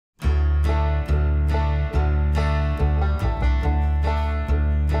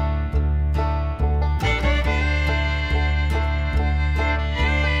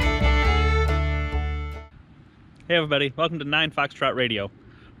Hey everybody, welcome to 9 Foxtrot Radio.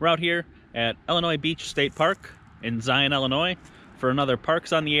 We're out here at Illinois Beach State Park in Zion, Illinois for another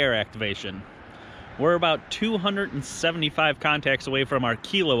Parks on the Air activation. We're about 275 contacts away from our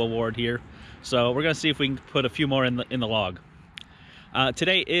Kilo Award here, so we're going to see if we can put a few more in the log.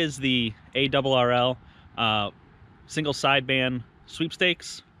 Today is the ARRL Single Sideband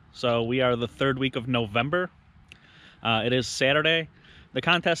Sweepstakes, so we are the third week of November. It is Saturday. The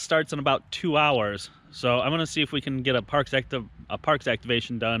contest starts in about 2 hours, so I'm going to see if we can get a parks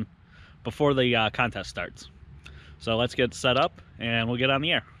activation done before the contest starts. So let's get set up and we'll get on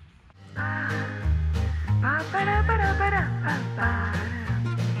the air.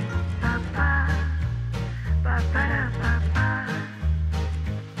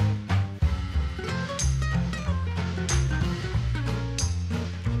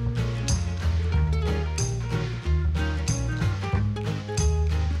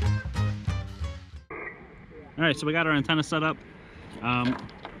 All right, so we got our antenna set up. The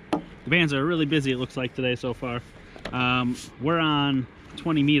bands are really busy, it looks like, today so far. We're on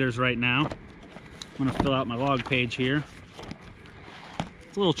 20 meters right now. I'm gonna fill out my log page here.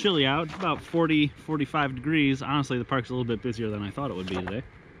 It's a little chilly out, it's about 40, 45 degrees. Honestly, the park's a little bit busier than I thought it would be today.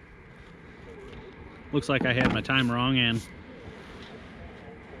 Looks like I had my time wrong, and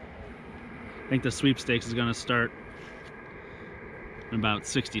I think the sweepstakes is gonna start in about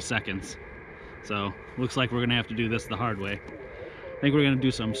 60 seconds. So, looks like we're going to have to do this the hard way. I think we're going to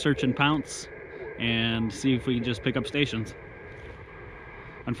do some search and pounce and see if we can just pick up stations.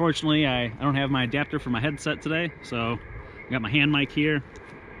 Unfortunately, I don't have my adapter for my headset today, so I got my hand mic here,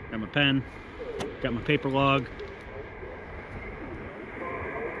 got my pen, got my paper log.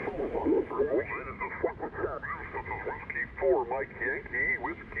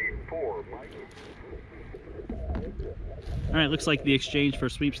 Alright, looks like the exchange for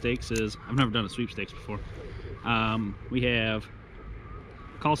sweepstakes is, I've never done a sweepstakes before. We have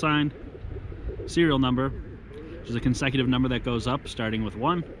call sign, serial number, which is a consecutive number that goes up starting with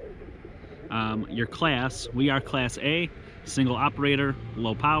 1. Your class, we are Class A, single operator,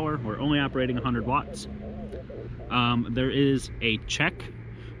 low power, we're only operating 100 watts. There is a check,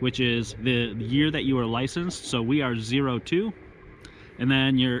 which is the year that you are licensed, so we are 02. And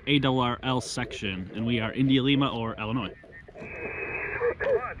then your ARRL section, and we are India Lima or Illinois.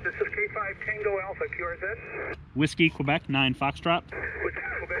 This is K5 Tango Alpha, QRZed. Whiskey Quebec 9 Foxtrot. Whiskey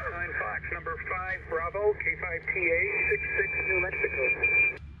Quebec 9 Fox, number 5 Bravo, K5 TA 66 New Mexico.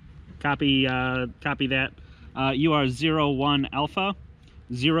 Copy that. You are 01 Alpha,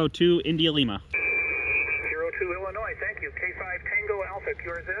 02 India Lima. 02 Illinois, thank you. K5 Tango Alpha,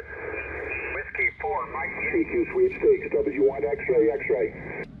 QRZed. Whiskey 4 Mike CQ Sweepstakes, W1 X-ray, X-ray.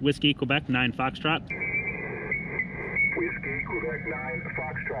 Whiskey Quebec 9 Foxtrot. Whiskey Quebec 9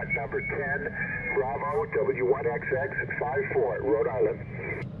 Foxtrot, number 10 Bravo, W1XX 54, Rhode Island.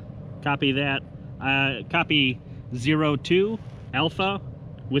 Copy that. Copy 02 Alpha,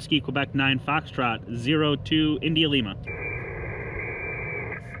 Whiskey Quebec 9 Foxtrot, 02 India Lima.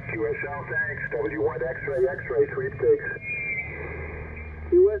 QSL, thanks. W1 X-ray, X-ray sweepstakes.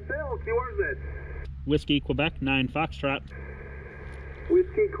 QSL, QRZed. Whiskey Quebec 9 Foxtrot.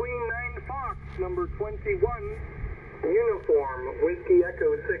 Whiskey Queen 9 Fox, number 21. Uniform, Whiskey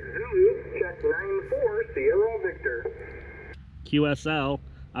Echo 6 Zulu, check 94, Sierra Victor. QSL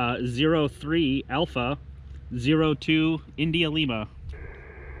 03 Alpha, 02 India Lima.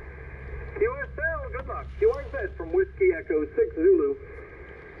 QSL, good luck. QRZed from Whiskey Echo 6 Zulu.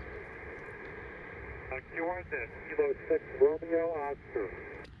 QRZed, Kilo 6 Romeo Oscar.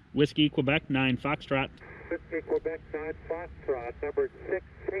 Whiskey Quebec 9 Foxtrot. Whiskey Quebec 9 Foxtrot, number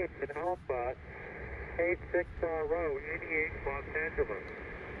 16 in Alpha, 86RO, 88 Los Angeles.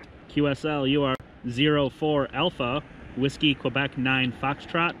 QSL, you are 04 Alpha, Whiskey Quebec 9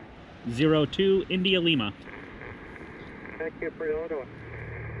 Foxtrot, 02 India Lima. Thank you for Illinois.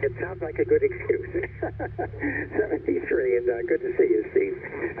 It sounds like a good excuse. 73, and good to see you, Steve.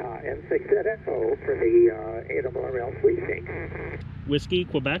 M6ZFO for the ARRL Sweepstakes. Whiskey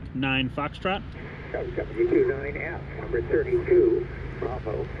Quebec 9 Foxtrot. WQ9F, number 32,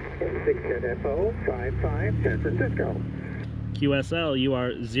 Bravo, M6ZFO, 55, San Francisco. QSL, you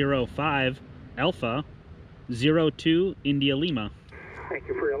are 05 Alpha, 02 India Lima. Thank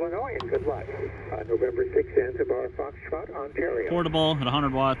you for Illinois, and good luck. November 6th, Zanzibar, Foxtrot, Ontario. Portable at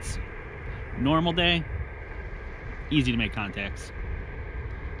 100 watts. Normal day, easy to make contacts.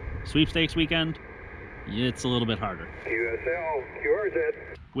 Sweepstakes weekend, it's a little bit harder. QSL,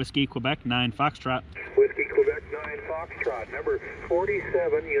 QRZed. Whiskey Quebec 9 Foxtrot. Whiskey Quebec 9 Foxtrot, number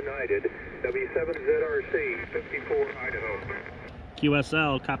 47 United, W7ZRC, 54 Idaho.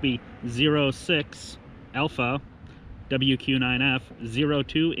 QSL, copy 06 Alpha, WQ9F,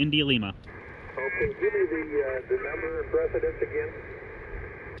 02 India Lima. Okay, give me the number and precedence again.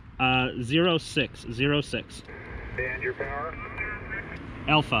 0606. And your power?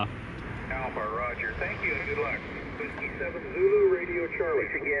 Alpha. Alpha, roger. Thank you and good luck. Whiskey 7 Zulu, Radio Charlie.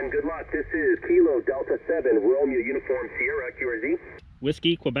 Once again, good luck. This is Kilo Delta 7, Romeo Uniform Sierra, QRZ.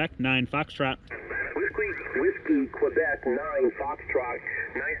 Whiskey Quebec 9 Foxtrot. Whiskey Quebec 9 Foxtrot.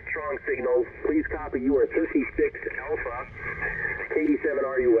 Nice strong signal. Please copy. You are 36 Alpha. KD7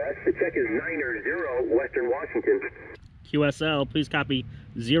 RUS. The check is 9er0 Western Washington. QSL, please copy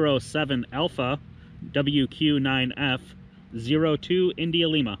 07 Alpha. WQ9F, 02 India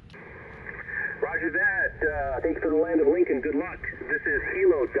Lima. Roger that. Thanks for the land of Lincoln. Good luck. This is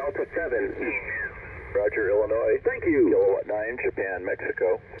Kilo Delta 7. Roger, Illinois. Thank you. Kilowatt 9, Japan,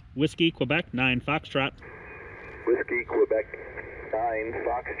 Mexico. Whiskey Quebec 9 Foxtrot. Whiskey Quebec 9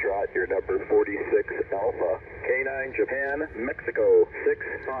 Foxtrot, your number 46 Alpha. K9 Japan, Mexico,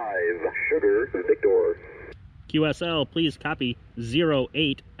 65 Sugar Victor. QSL, please copy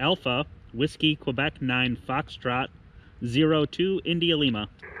 08 Alpha. Whiskey Quebec 9 Foxtrot, 02 India Lima.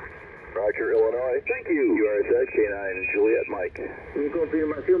 Roger, Illinois. Thank you. QRZed, K9 Juliet Mike.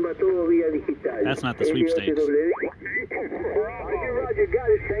 That's not the sweepstakes. Roger, Roger, got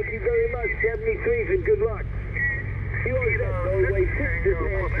it. Thank you very much. 73s and good luck.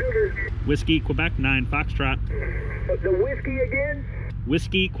 Whiskey Quebec 9 Foxtrot. The whiskey again?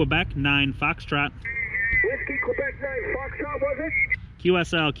 Whiskey Quebec 9 Foxtrot. Whiskey Quebec 9 Foxtrot, was it?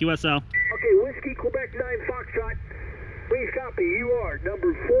 QSL. Okay, Whiskey Quebec 9 Foxtrot. Please copy. You are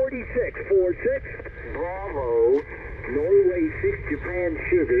number 4646 Bravo, Norway 6 Japan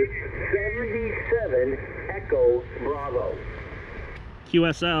Sugar, 77 Echo Bravo.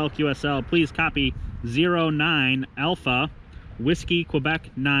 QSL, please copy 09 Alpha. Whiskey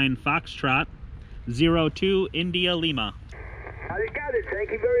Quebec 9 Foxtrot, 02 India Lima. I got it.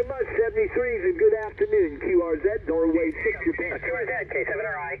 Thank you very much. 73s and good afternoon. QRZed, Norway 6 Japan. QRZed,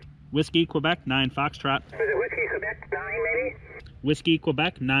 K7RI. Whiskey Quebec 9 Foxtrot. Is it Whiskey Quebec 9 maybe? Whiskey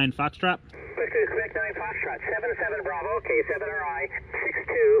Quebec 9 Foxtrot. Whiskey Quebec 9 Foxtrot. 77 Bravo, K7RI.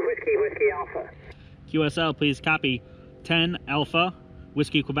 62 Whiskey Alpha. QSL, please copy 10 Alpha.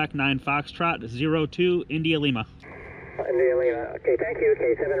 Whiskey Quebec 9 Foxtrot, 02 India Lima. India Lima. Okay, thank you.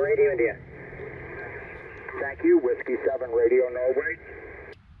 K7 Radio India. Thank you. Whiskey 7 Radio Norway.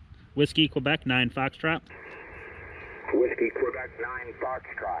 Whiskey Quebec 9 Foxtrot. Whiskey Quebec 9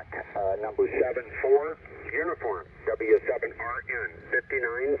 Foxtrot. Number 74 Uniform. W7RN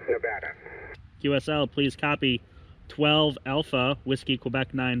 59 Nevada. QSL, please copy 12 Alpha. Whiskey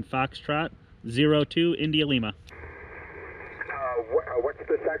Quebec 9 Foxtrot, 02 India Lima. What's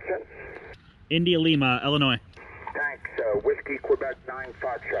the section? India Lima, Illinois. Thanks. Whiskey Quebec 9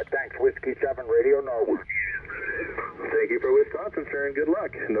 Foxtrot. Thanks. Whiskey 7 Radio Norway. Thank you for Wisconsin, sir, and good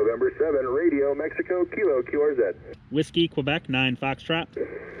luck. November 7, Radio, Mexico, Kilo, QRZ. Whiskey Quebec 9 Foxtrot.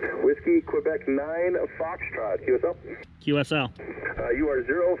 Whiskey Quebec 9 Foxtrot, QSL. QSL. You are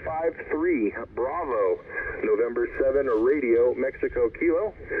 053 Bravo, November 7, Radio, Mexico,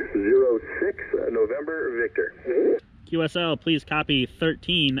 Kilo, 06 November Victor. QSL, please copy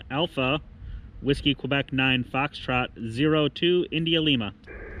 13 Alpha. Whiskey Quebec 9 Foxtrot, 02 India Lima.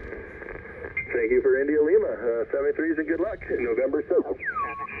 Thank you for India Lima. 73s and good luck. November 7.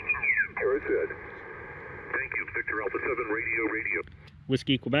 QRZed. Thank you, Victor Alpha 7 Radio.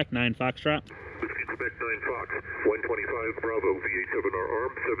 Whiskey Quebec 9 Foxtrot. Whiskey Quebec 9 Fox, 125 Bravo, VA7R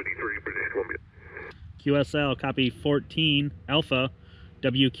Arm, 73 British Columbia. QSL, copy 14 Alpha.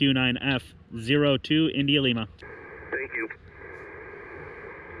 WQ9F, 02 India Lima. Thank you.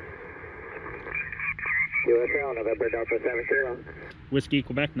 QSL, November Delta 7 Kilo. Whiskey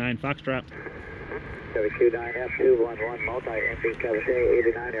Quebec 9 Foxtrot. WQ9F 211 multi-MB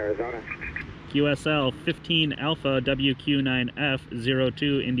 89 Arizona. QSL 15 Alpha. WQ9F,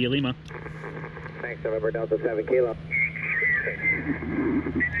 02 India Lima. Thanks, November Delta 7 Kilo.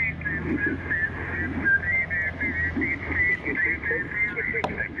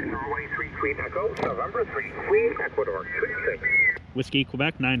 Norway 3 Queen Echo, November 3 Queen Ecuador 36. Whiskey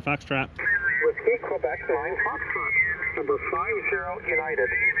Quebec 9 Foxtrot. Whiskey Quebec 9 Foxtrot. Number 50 United.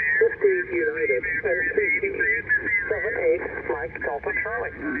 50 United. And 78 Mike Delta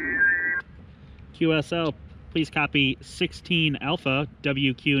Charlie. QSL, please copy 16 Alpha.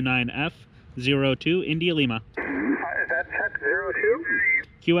 WQ9F, 02 India Lima. Is that check 02?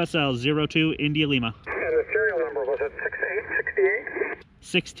 QSL 02 India Lima. And the serial number, was it 6868?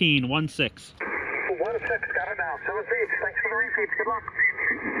 1616. 16, got it now. 7 feet. Thanks for the repeats. Good luck.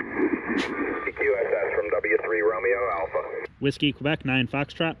 QSS from W3 Romeo Alpha. Whiskey Quebec 9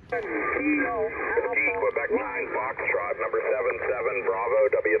 Foxtrot. Whiskey Quebec 9 Foxtrot.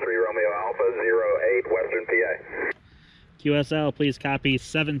 QSL, please copy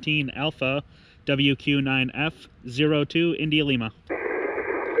 17 Alpha WQ9F 02 India Lima.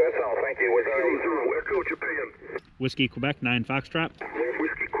 QSL, thank you. Was Zero Echo Japan. Whiskey Quebec 9 Foxtrot.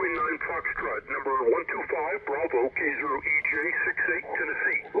 Whiskey Queen 9 Foxtrot, number 125 Bravo K0EJ68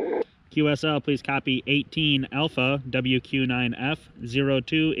 Tennessee. QSL, please copy 18 Alpha WQ9F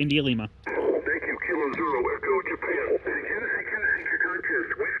 02 India Lima. Thank you, Kilo Zero Echo Japan. Secure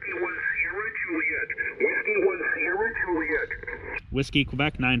contest. Whiskey 1 Sierra Juliet. Whiskey 1 Sierra Juliet. Whiskey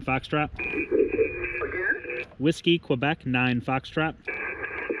Quebec 9 Foxtrot. Again? Whiskey Quebec 9 Foxtrot. Quebec 9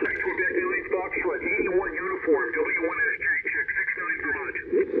 Foxtrot, 81 uniform, W1SJ, check 69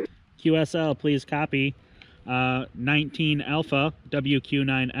 Vermont. QSL, please copy 19 Alpha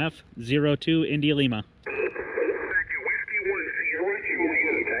WQ9F 02 India Lima. Thank you, Whiskey 1 Sierra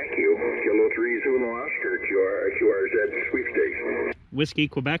Juliet. Thank you. Kilo 3 Zulu Oscar, QRZed Sweepstakes. Whiskey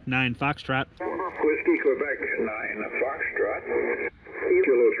Quebec 9 Foxtrot. Whiskey Quebec 9 Foxtrot.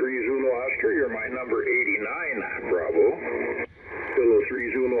 Kilo 3 Zulu Oscar, you're my number 89 Bravo. Kilo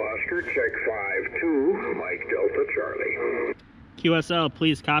 3 Zulu Oscar, check 5-2, Mike Delta Charlie. QSL,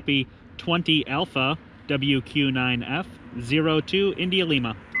 please copy 20 Alpha WQ9F 02 India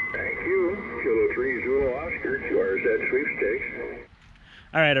Lima. Thank you. Kilo 3 Zulu Oscar, QRZed Sweepstakes.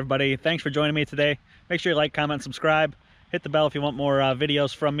 All right, everybody. Thanks for joining me today. Make sure you like, comment, subscribe. Hit the bell if you want more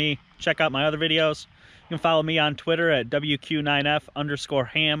videos from me. Check out my other videos. You can follow me on Twitter at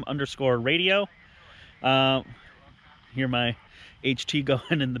WQ9F_ham_radio. Hear my HT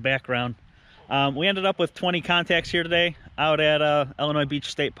going in the background. We ended up with 20 contacts here today out at Illinois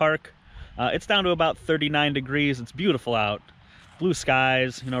Beach State Park. It's down to about 39 degrees. It's beautiful out. Blue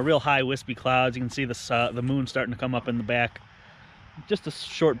skies, you know, real high wispy clouds. You can see the moon starting to come up in the back. Just a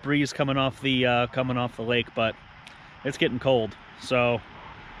short breeze coming off the lake, but it's getting cold. So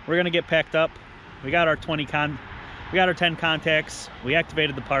we're gonna get packed up. We got our 10 contacts. We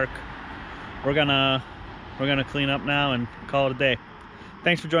activated the park. We're gonna clean up now and call it a day.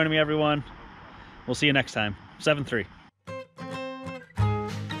 Thanks for joining me, everyone. We'll see you next time. 7-3.